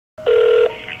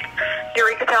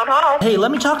Eureka Town Hall. Hey,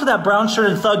 let me talk to that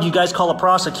brown-shirted thug you guys call a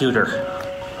prosecutor.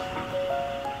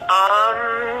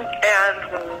 And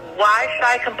why should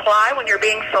I comply when you're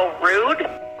being so rude?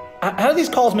 How do these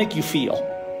calls make you feel?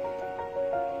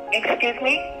 Excuse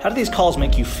me? How do these calls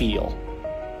make you feel?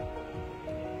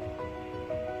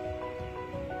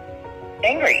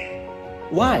 Angry.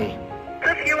 Why?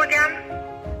 Is this you again?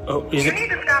 Oh, is You it? need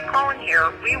to stop calling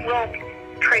here. We will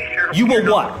trace your... You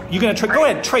will what? You gonna go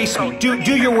ahead, trace me. Do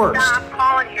your worst. Stop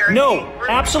calling here. No,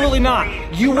 absolutely not.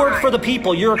 You work for the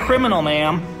people. You're a criminal,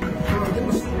 ma'am.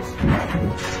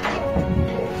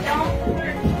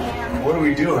 What are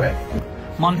we doing?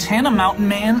 Montana mountain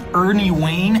man Ernie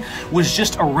Wayne was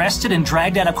just arrested and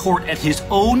dragged out of court at his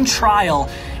own trial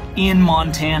in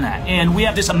Montana. And we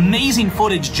have this amazing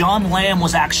footage. John Lamb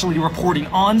was actually reporting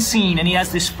on scene, and he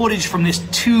has this footage from this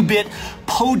 2-bit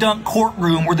podunk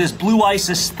courtroom where this blue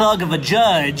ISIS thug of a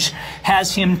judge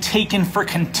has him taken for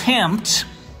contempt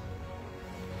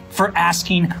for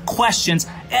asking questions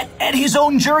at his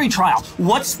own jury trial.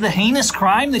 What's the heinous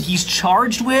crime that he's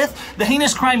charged with? The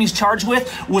heinous crime he's charged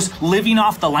with was living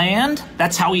off the land.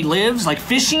 That's how he lives, like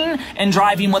fishing and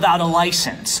driving without a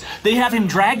license. They have him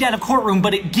dragged out of courtroom,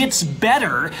 but it gets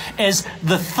better as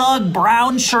the thug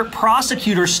brown shirt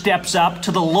prosecutor steps up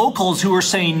to the locals who are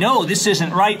saying, no, this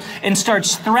isn't right, and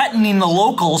starts threatening the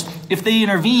locals if they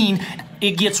intervene.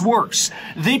 It gets worse.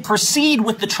 They proceed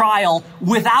with the trial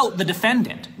without the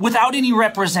defendant, without any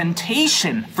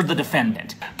representation for the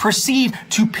defendant. Proceed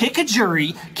to pick a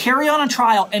jury, carry on a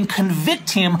trial, and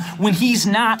convict him when he's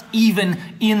not even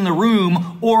in the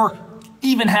room or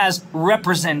even has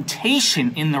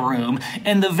representation in the room.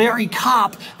 And the very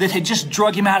cop that had just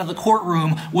drug him out of the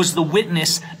courtroom was the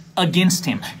witness against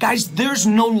him. Guys, there's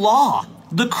no law.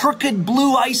 The crooked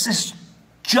blue ISIS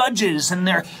judges and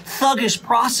their thuggish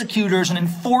prosecutors and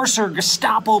enforcer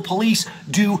Gestapo police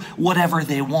do whatever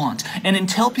they want. And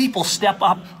until people step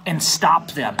up and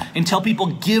stop them, until people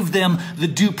give them the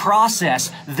due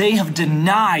process they have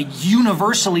denied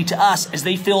universally to us as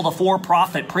they fill the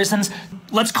for-profit prisons,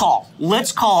 let's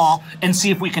call and see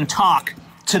if we can talk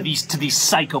to these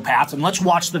psychopaths. And let's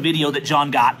watch the video that John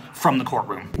got from the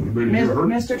courtroom.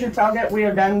 Mr. Tertelget, we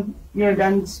are done. You're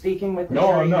done speaking with the No,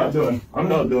 jury. I'm not done. I'm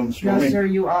not done, Stormy. No, sir,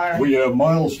 you are. We have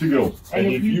miles to go. And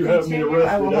if you have me continue,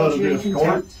 I will arrested out hold of you in this court,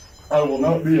 contempt. I will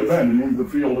not be abandoning the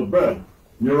field of battle.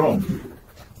 You're on.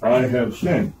 I have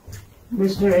sinned.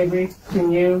 Mr. Avery,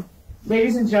 can you,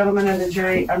 ladies and gentlemen of the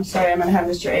jury, I'm sorry, I'm going to have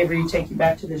Mr. Avery take you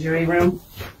back to the jury room.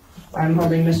 I'm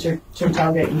holding Mr.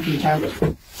 Tertelget in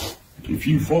contempt. If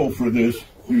you fall for this,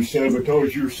 you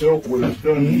sabotage yourself. What is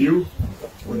done to you,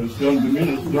 what is done to me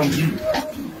is done to you.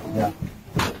 Yeah.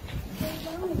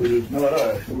 It is not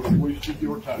I who have wasted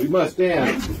your time. We must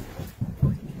stand.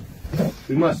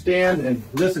 We must stand and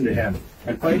listen to him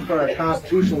and fight for our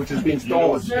Constitution, which is being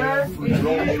stolen. Sir,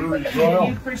 if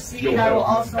you proceed, I will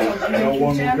also hold you How in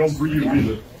long will come contempt. for you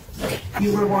either?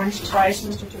 You were warned twice,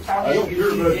 Mr. Tertelget. I don't care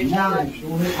about did not. you.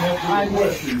 Don't answer the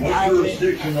question. What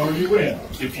jurisdiction are you in?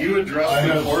 If you I address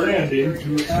the have court standing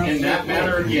to in that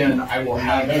manner again, I will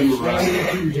have have you arrested.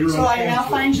 standing to So I now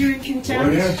find you in What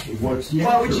contempt. answer? What's the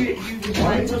What would answer? you Why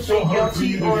want is to it so plead hard for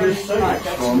you guilty to or just say not? it,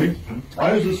 Stormy?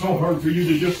 Why is it so hard for you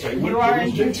to just say what You are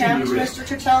in jurisdiction contempt, you're in? Mr.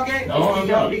 Tertelget. No, If I'm you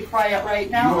don't not. be quiet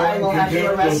right now, You I are will in have you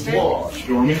contempt of arrested. law,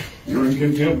 Stormy. You're in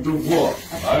contempt of law.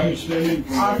 I'm standing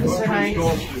for my Officer country's Hines,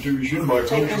 constitution, my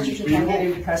Take country's Mr. people. Tertelget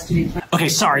into custody. Okay,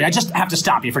 sorry, I just have to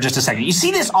stop you for just a second. You see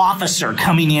this officer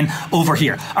coming in over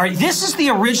here. All right, this is the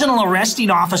original arresting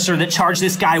officer that charged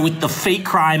this guy with the fake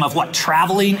crime of what,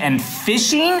 traveling and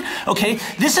fishing? Okay,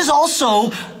 this is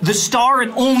also the star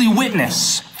and only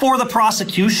witness for the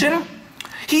prosecution.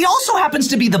 He also happens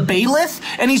to be the bailiff,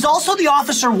 and he's also the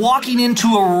officer walking in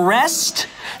to arrest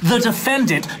the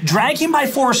defendant, drag him by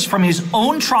force from his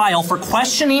own trial for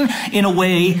questioning in a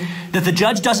way that the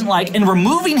judge doesn't like, and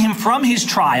removing him from his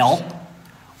trial,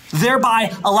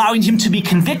 thereby allowing him to be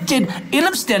convicted in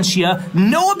absentia,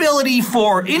 no ability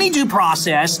for any due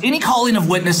process, any calling of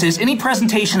witnesses, any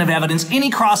presentation of evidence, any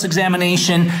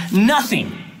cross-examination,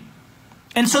 nothing.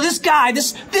 And so this guy,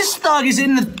 this thug is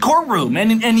in the courtroom,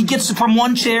 and he gets from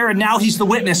one chair, and now he's the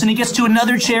witness, and he gets to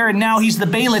another chair, and now he's the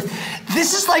bailiff.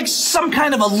 This is like some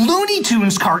kind of a Looney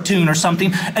Tunes cartoon or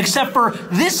something, except for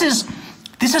this is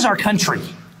our country.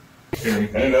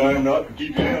 And I'm not,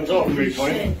 keep your hands off me,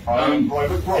 Clint. I'm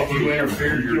private property. If you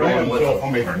interfere, you're going with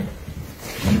me.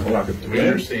 Do we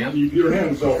understand? Keep your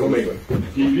hands off of me.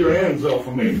 Keep your hands off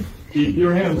of me. Keep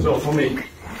your hands off of me.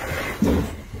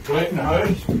 Clinton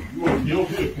Hines, you are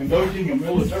guilty of conducting a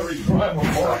military crime of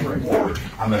bartering war.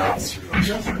 I'm an officer.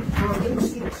 Don't hurt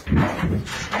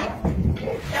him.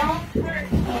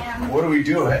 What are we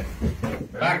doing?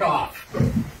 Back off.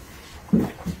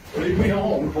 Leave me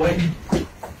alone, Clayton.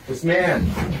 This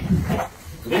man.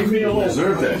 Leave me alone.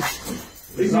 Deserve this.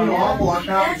 This is unlawful,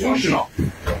 unconstitutional.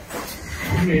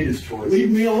 He made his choice.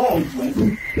 Leave me alone,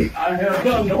 Clayton. I have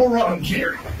done no wrong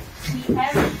here. He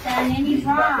hasn't done any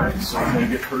wrong. So I'm gonna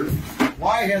get hurt.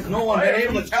 Why has no one been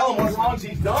able to tell him what wrongs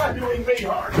he's done? Doing me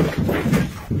hard.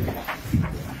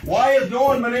 Why has no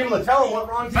one been able to tell him what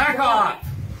wrongs he's done? Back off!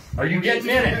 Are you getting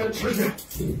in it?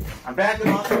 I'm backing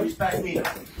off, so respect me.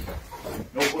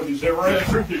 Nobody's ever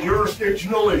answered the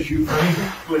jurisdictional issue,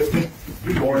 Clifton.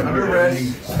 You're under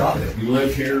arrest. Stop it. You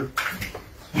live here.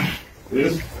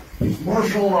 This is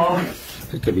martial law.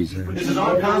 This is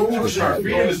unconstitutional. Our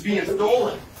freedom is being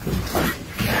stolen.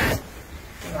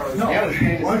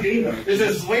 This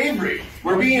is slavery.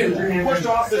 We're being pushed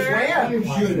off this land.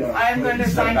 I'm going to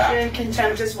find you in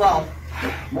contempt as well.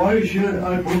 Why should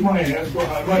I put my hands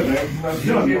behind my back when I've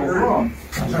done no wrong?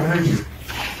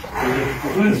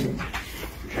 Listen,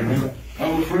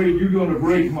 I'm afraid you're going to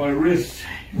break my wrist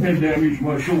and damage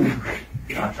my shoulders.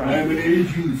 I'm an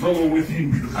aging fellow with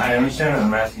injuries. I understand.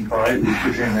 I'm asking politely to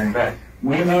put your hand back.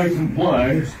 When I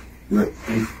comply,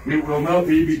 it will not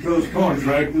be because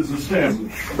contract is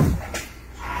established.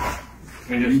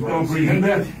 And you comprehend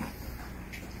that?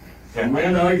 And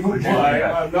when I comply,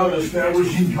 I'm not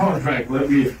establishing contract. Let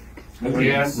me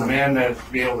Yes, the man that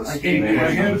be able to I speak. can't get my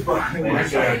hands behind my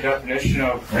There's a back. definition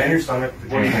of man your stomach.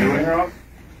 What are you doing wrong?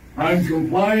 I'm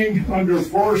complying under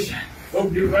force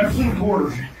of duress and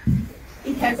coercion.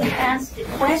 Because he asked a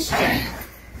question.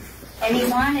 And he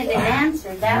wanted an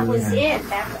answer. That was it.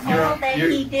 That's all that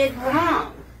he did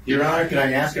wrong. Your Honor, can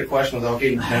I ask a question without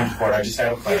getting contempt for it? I just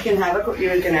have a You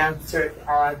question. can answer it.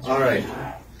 All right.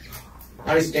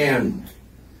 I stand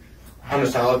on a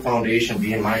solid foundation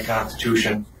being my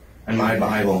Constitution and my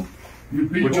Bible. You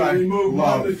people Which I remove my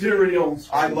love. materials.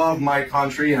 I love my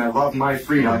country and I love my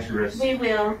freedom. We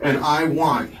will. And I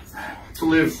want to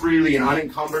live freely and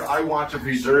unencumbered. I want to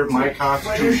preserve my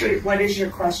Constitution. What is your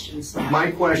question, sir? My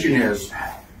question is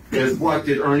what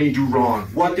did Ernie do wrong?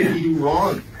 What did he do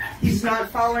wrong? He's not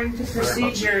following the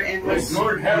procedure in The this.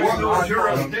 court has no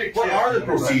jurisdiction. What are the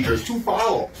procedures to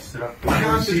follow? The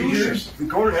Constitution. The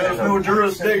court has no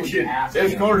jurisdiction.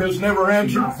 This court has never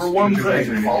answered for one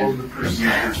thing. Follow the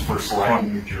procedures for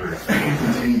selecting your jury.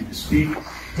 Continue to speak.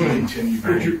 Continue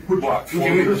to walk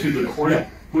forward to the court.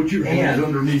 Put your hands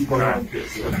underneath my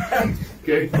armpits.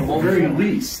 Okay? At the very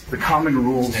least, the common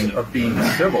rules of being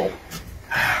civil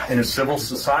in a civil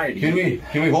society. Can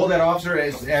we hold that officer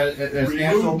as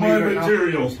Remove my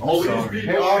materials. All these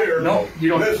people here. No, you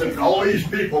don't. Listen, all these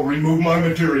people remove my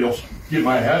materials. Get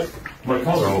my hat, my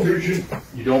Constitution.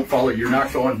 You don't follow. You're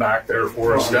not going back there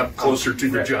or a step closer to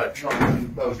the judge. I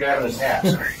was grabbing his hat.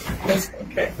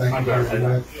 Okay.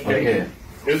 Okay.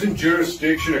 Isn't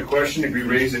jurisdiction a question to be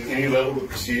raised at any level of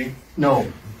proceeding?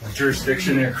 No.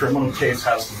 Jurisdiction in a criminal case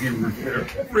has to be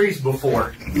raised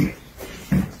before.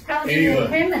 Probably a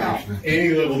criminal. Any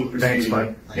level of Thanks,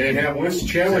 proceeding. bud. And once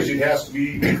challenged, it has to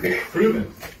be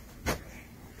proven.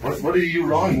 What did you do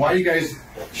wrong? Why you guys?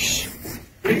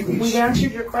 We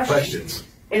answered your question. Questions.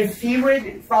 If he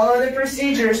would follow the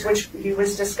procedures, which he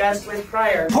was discussed with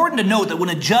prior. Important to note that when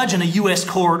a judge in a U.S.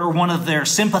 court or one of their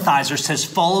sympathizers says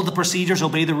follow the procedures,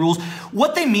 obey the rules,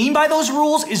 what they mean by those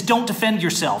rules is don't defend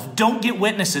yourself, don't get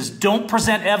witnesses, don't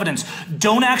present evidence,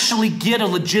 don't actually get a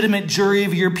legitimate jury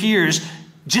of your peers,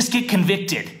 just get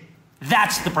convicted.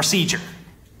 That's the procedure.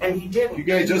 And he didn't. You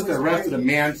guys just arrested a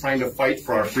man trying to fight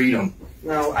for our freedom.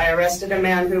 No, I arrested a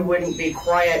man who wouldn't be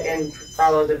quiet and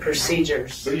follow the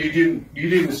procedures. But you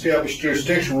didn't establish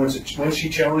jurisdiction once he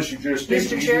challenged your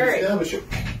jurisdiction. Mr. You Cherry. didn't establish it.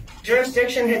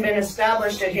 Jurisdiction had been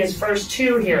established at his first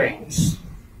 2 hearings.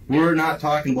 We're not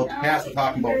talking about the past, we're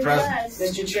talking about present.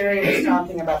 Mr. Cherry was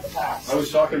talking about the past. I was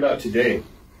talking about today.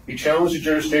 He challenged the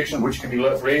jurisdiction which can be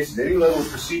raised at any level of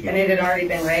proceeding. And it had already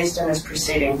been raised in his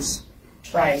proceedings.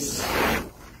 Twice.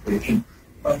 May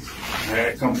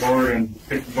I come forward and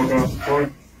pick the book off the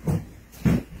floor?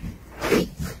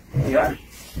 Yeah.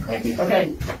 Thank you.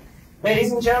 Okay.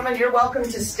 Ladies and gentlemen, you're welcome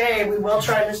to stay. We will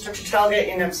try Mr. Trafalgar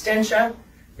in absentia.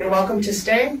 You're welcome to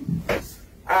stay.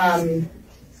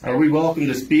 Are we welcome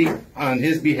to speak on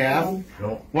his behalf?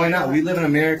 No. Why not? We live in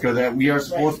America that we are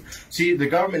supposed. See, the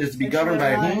government is to be governed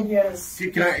by whom? Yes.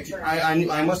 See,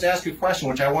 I must ask you a question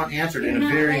which I want answered You're in a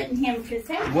not very. letting him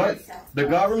present What? himself. The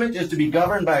government is to be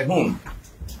governed by whom?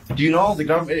 Do you know the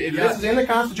government? This is in the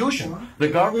Constitution. The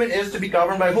government is to be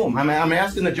governed by whom? I'm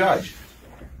asking the judge.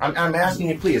 I'm asking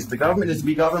you, please. The government is to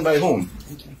be governed by whom?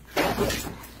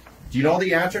 Do you know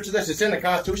the answer to this? It's in the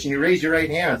Constitution. You raise your right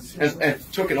hand and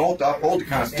took an oath to uphold the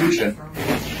Constitution.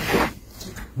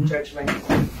 Judge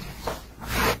Langston.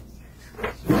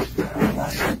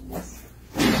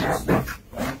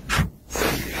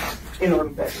 In a little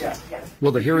bit, yeah.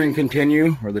 Will the hearing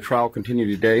continue or the trial continue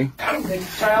today? The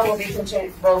trial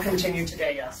will continue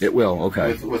today, yes. It will,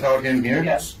 okay. Without him here?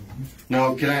 Yes.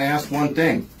 Now, can I ask one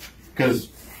thing? Because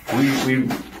we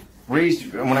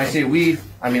raised, when I say we,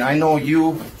 I mean, I know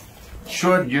you're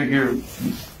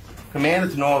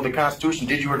commanded to know the Constitution.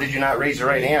 Did you or did you not raise your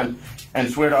right hand and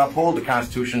swear to uphold the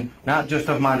Constitution, not just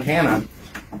of Montana,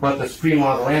 but the supreme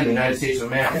law of the land, the United States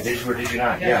of America? Did you or did you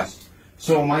not? Yes.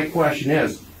 So my question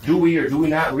is, do we or do we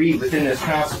not read within this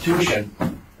Constitution,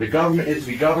 the government is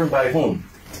to be governed by whom?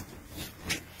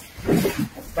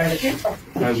 By the people.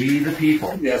 By we the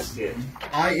people. Yes, it.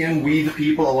 I am we the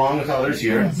people along with others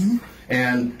here. Mm-hmm.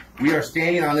 And we are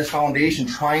standing on this foundation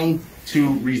trying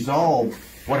to resolve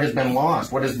what has been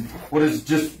lost, what has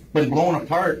just been blown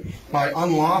apart by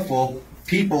unlawful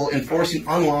people enforcing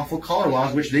unlawful color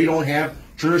laws, which they don't have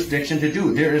jurisdiction to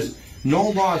do. There is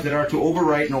no laws that are to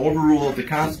overwrite and overrule the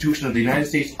Constitution of the United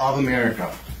States of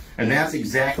America. And that's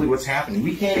exactly what's happening.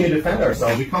 We can't even defend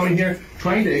ourselves. We come in here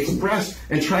trying to express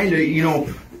and trying to,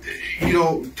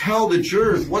 tell the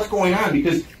jurors what's going on,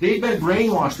 because they've been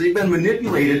brainwashed. They've been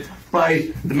manipulated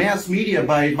by the mass media,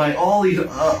 by all these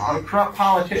corrupt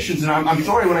politicians. And I'm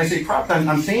sorry when I say corrupt,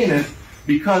 I'm saying this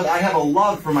because I have a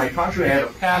love for my country. I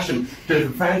have a passion to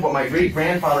defend what my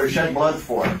great-grandfather shed blood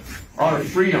for. Our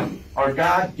freedom, our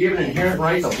God-given inherent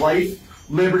rights of life,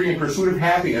 liberty, and pursuit of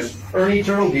happiness. Ernie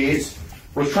Turtlegates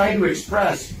was trying to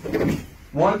express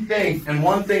one thing and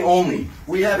one thing only.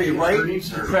 We have a right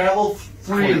to travel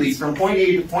freely from point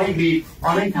A to point B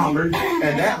unencumbered,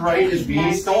 and that right is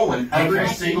being stolen every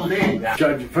single day.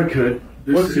 Judge, if I could,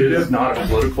 this is not a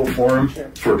political forum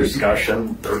for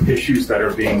discussion. The issues that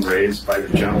are being raised by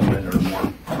the gentleman are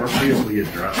more appropriately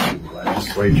addressed in the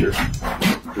legislature.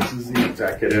 This is the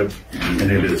executive, and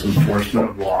it is enforcement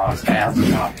of laws as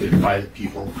adopted by the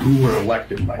people who were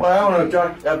elected by. Well, I don't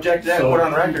want to object to that. So put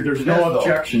on record. There's no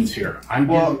objections here.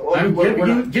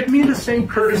 Give me the same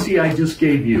courtesy I just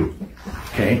gave you.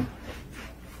 Okay?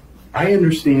 I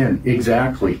understand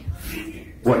exactly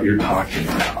what you're talking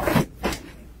about.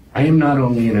 I am not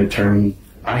only an attorney,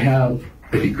 I have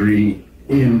a degree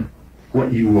in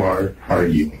what you are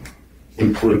arguing.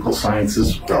 In political science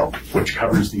as well, which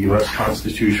covers the U.S.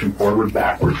 Constitution forward,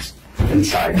 backwards, and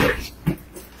sideways.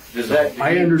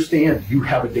 I understand you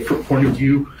have a different point of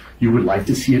view. You would like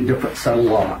to see a different set of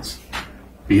laws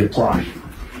be applied.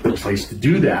 The place to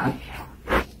do that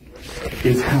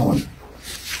is Helen.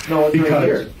 No, it's right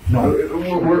here. No,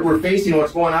 we're facing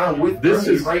what's going on with this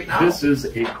Ernie is right now. This is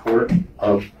a court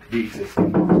of the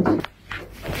existing laws.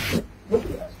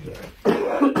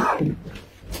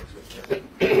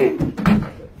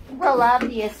 Well,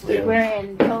 obviously, we're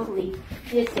in totally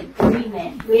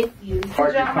disagreement with you.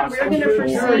 Gentlemen, we're going to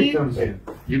proceed.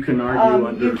 You can argue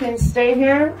under. You can stay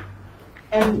here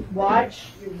and watch.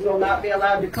 You will not be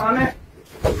allowed to comment.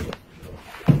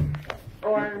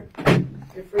 Or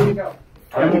you're free to go.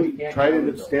 Tried in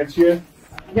absentia?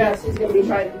 Yes, he's going to be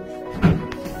tried.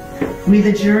 We,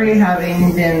 the jury,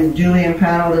 having been duly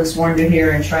impaneled and sworn to hear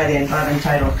and try the above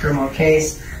entitled criminal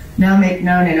case, now make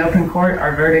known in open court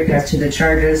our verdict as to the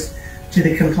charges to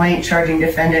the complaint charging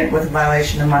defendant with a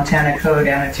violation of Montana Code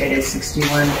annotated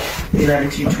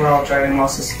 61-11-212, driving while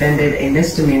suspended, a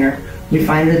misdemeanor. We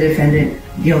find the defendant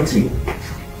guilty.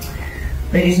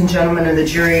 Ladies and gentlemen of the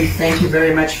jury, thank you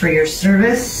very much for your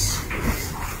service.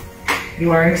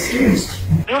 You are excused.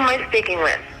 Who am I speaking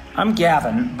with? I'm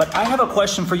Gavin, but I have a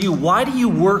question for you. Why do you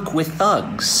work with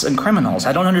thugs and criminals?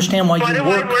 I don't understand why Why you do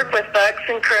work. I work with thugs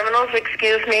and criminals?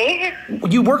 Excuse me?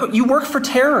 You work for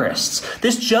terrorists.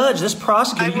 This judge, this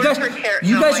prosecutor,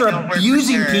 you guys are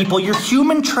abusing people. You're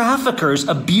human traffickers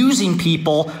abusing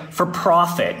people for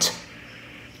profit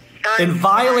and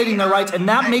violating their rights, and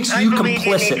that makes you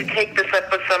complicit. You need to take this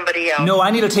up with somebody else. No, I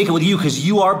need to take it with you because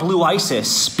you are Blue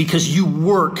ISIS, because you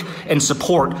work and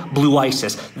support Blue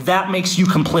ISIS. That makes you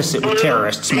complicit with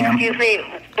terrorists, ma'am. Excuse me,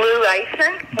 Blue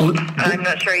ISIS? I'm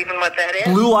not sure even what that is.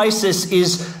 Blue ISIS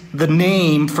is the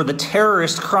name for the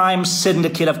terrorist crime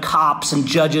syndicate of cops and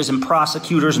judges and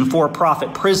prosecutors and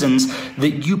for-profit prisons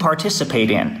that you participate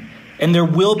in. And there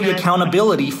will be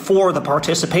accountability for the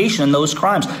participation in those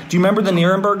crimes. Do you remember the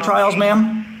Nuremberg trials,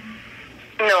 ma'am?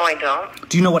 No, I don't.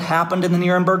 Do you know what happened in the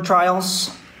Nuremberg trials?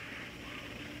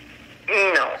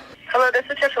 No. Hello, this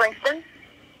is Judge Langston.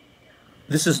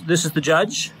 This is the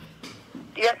judge?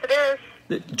 Yes, it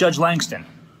is. Judge Langston.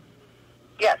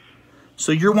 Yes.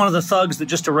 So you're one of the thugs that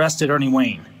just arrested Ernie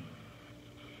Wayne.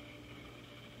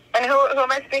 And who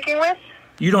am I speaking with?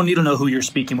 You don't need to know who you're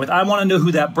speaking with. I want to know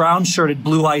who that brown-shirted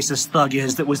blue ISIS thug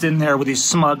is that was in there with his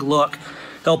smug look,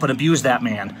 helping abuse that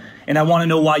man. And I want to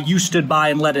know why you stood by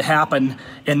and let it happen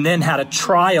and then had a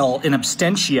trial in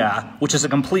absentia, which is a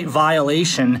complete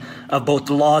violation of both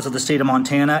the laws of the state of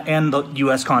Montana and the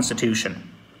U.S. Constitution.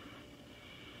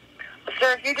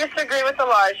 Sir, if you disagree with the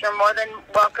laws, you're more than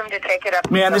welcome to take it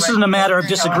up. Man, this isn't a matter of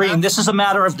disagreeing. This is a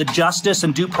matter of the justice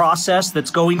and due process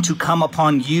that's going to come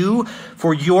upon you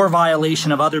for your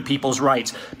violation of other people's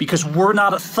rights. Because we're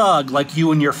not a thug like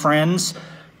you and your friends.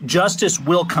 Justice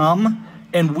will come,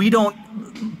 and we don't...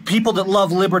 People that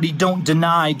love liberty don't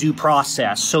deny due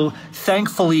process. So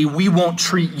thankfully, we won't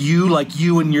treat you like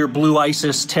you and your blue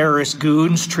ISIS terrorist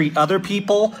goons treat other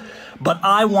people. But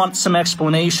I want some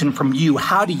explanation from you.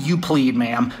 How do you plead,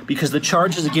 ma'am? Because the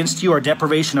charges against you are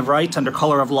deprivation of rights under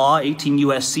color of law, 18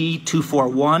 U.S.C.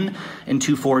 241 and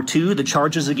 242. The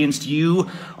charges against you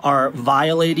are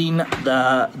violating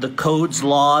the codes,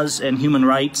 laws, and human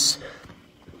rights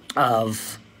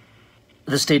of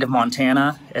the state of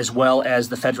Montana, as well as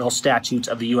the federal statutes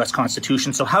of the U.S.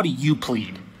 Constitution. So how do you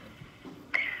plead?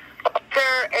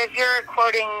 Sir, if you're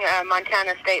quoting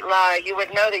Montana state law, you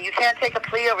would know that you can't take a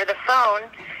plea over the phone,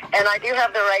 and I do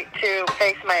have the right to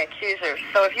face my accusers.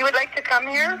 So if you would like to come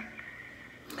here,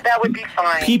 that would be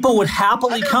fine. People would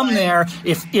happily come there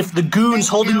if the goons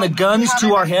holding the guns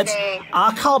to our heads.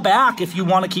 I'll call back if you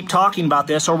want to keep talking about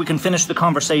this, or we can finish the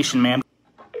conversation, ma'am.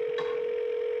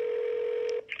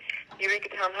 Eureka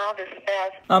Town Hall, this is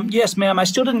Beth. Yes, ma'am. I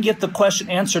still didn't get the question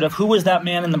answered of who was that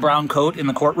man in the brown coat in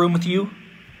the courtroom with you?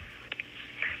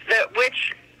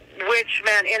 Which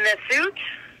man in the suit?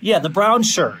 Yeah, the brown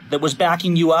shirt that was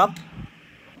backing you up.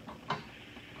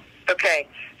 Okay.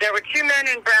 There were two men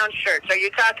in brown shirts. Are you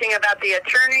talking about the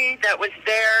attorney that was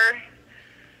there?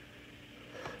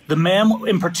 The man,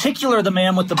 in particular, the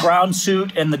man with the brown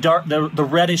suit and the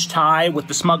reddish tie with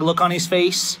the smug look on his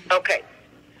face? Okay.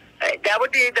 That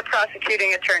would be the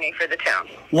prosecuting attorney for the town.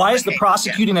 Why is the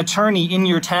prosecuting attorney in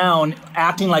your town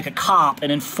acting like a cop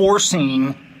and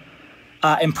enforcing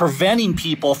and preventing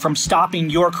people from stopping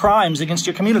your crimes against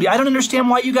your community? I don't understand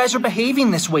why you guys are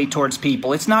behaving this way towards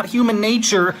people. It's not human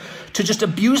nature to just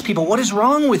abuse people. What is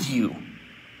wrong with you?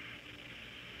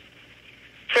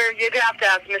 Sir, you'd have to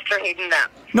ask Mr. Hayden that.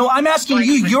 No, I'm asking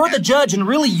you. You're the judge, and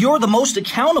really you're the most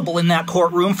accountable in that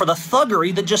courtroom for the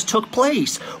thuggery that just took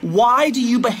place. Why do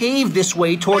you behave this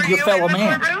way toward your fellow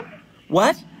man? Courtroom?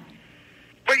 What?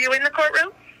 Were you in the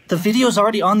courtroom? The video's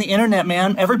already on the internet,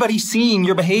 man. Everybody's seeing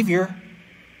your behavior.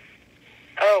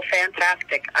 Oh,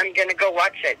 fantastic. I'm going to go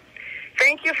watch it.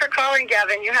 Thank you for calling,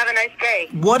 Gavin. You have a nice day.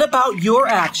 What about your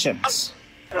actions?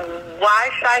 Why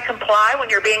should I comply when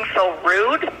you're being so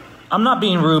rude? I'm not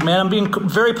being rude, man. I'm being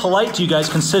very polite to you guys,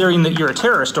 considering that you're a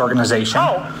terrorist organization.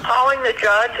 Oh, calling the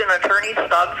judge and attorneys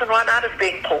thugs and whatnot is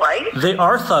being polite? They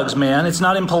are thugs, man. It's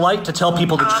not impolite to tell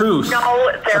people the truth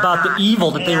about the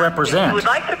evil that they represent. If you would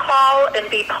like to call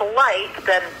and be polite,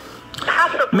 then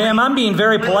possibly... Ma'am, I'm being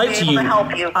very polite to you.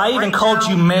 I even called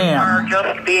you ma'am. You're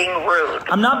just being rude.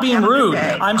 I'm not being rude.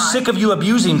 I'm sick of you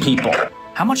abusing people.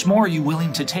 How much more are you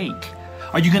willing to take?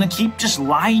 Are you going to keep just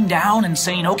lying down and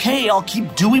saying, okay, I'll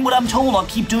keep doing what I'm told, I'll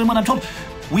keep doing what I'm told?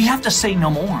 We have to say no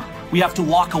more. We have to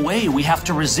walk away. We have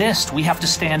to resist. We have to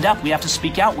stand up. We have to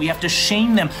speak out. We have to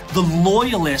shame them. The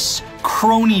loyalists,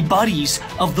 crony buddies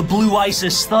of the blue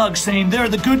ISIS thugs saying they're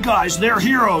the good guys, they're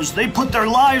heroes, they put their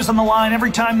lives on the line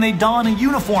every time they don a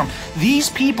uniform.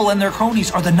 These people and their cronies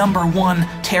are the #1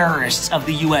 terrorists of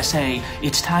the USA.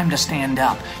 It's time to stand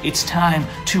up. It's time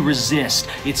to resist.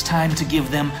 It's time to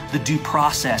give them the due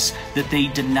process that they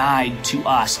denied to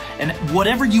us. And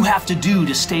whatever you have to do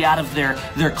to stay out of their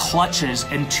clutches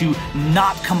and to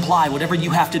not comply, whatever you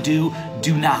have to do,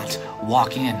 do not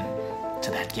walk in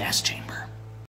to that gas chamber.